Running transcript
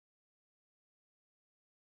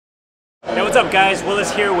Hey, what's up guys?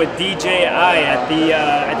 Willis here with DJI at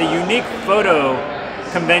the Unique Photo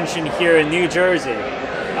Convention here in New Jersey.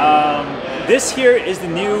 This here is the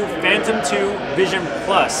new Phantom 2 Vision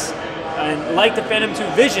Plus. And like the Phantom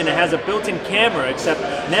 2 Vision, it has a built-in camera, except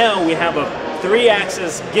now we have a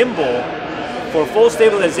 3-axis gimbal for full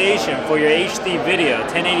stabilization for your HD video,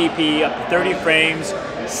 1080p up to 30 frames,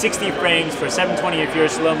 60 frames for 720 if you're a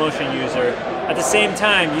slow motion user. At the same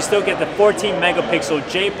time, you still get the 14 megapixel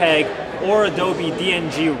JPEG or Adobe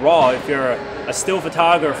DNG RAW if you're a still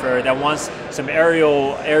photographer that wants some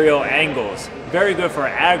aerial angles. Very good for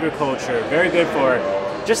agriculture, very good for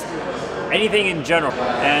just anything in general.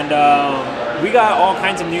 And we got all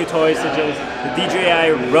kinds of new toys such as the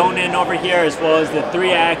DJI Ronin over here, as well as the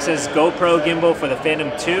 3-axis GoPro gimbal for the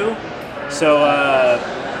Phantom 2. So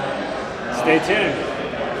stay tuned.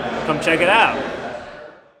 Come check it out.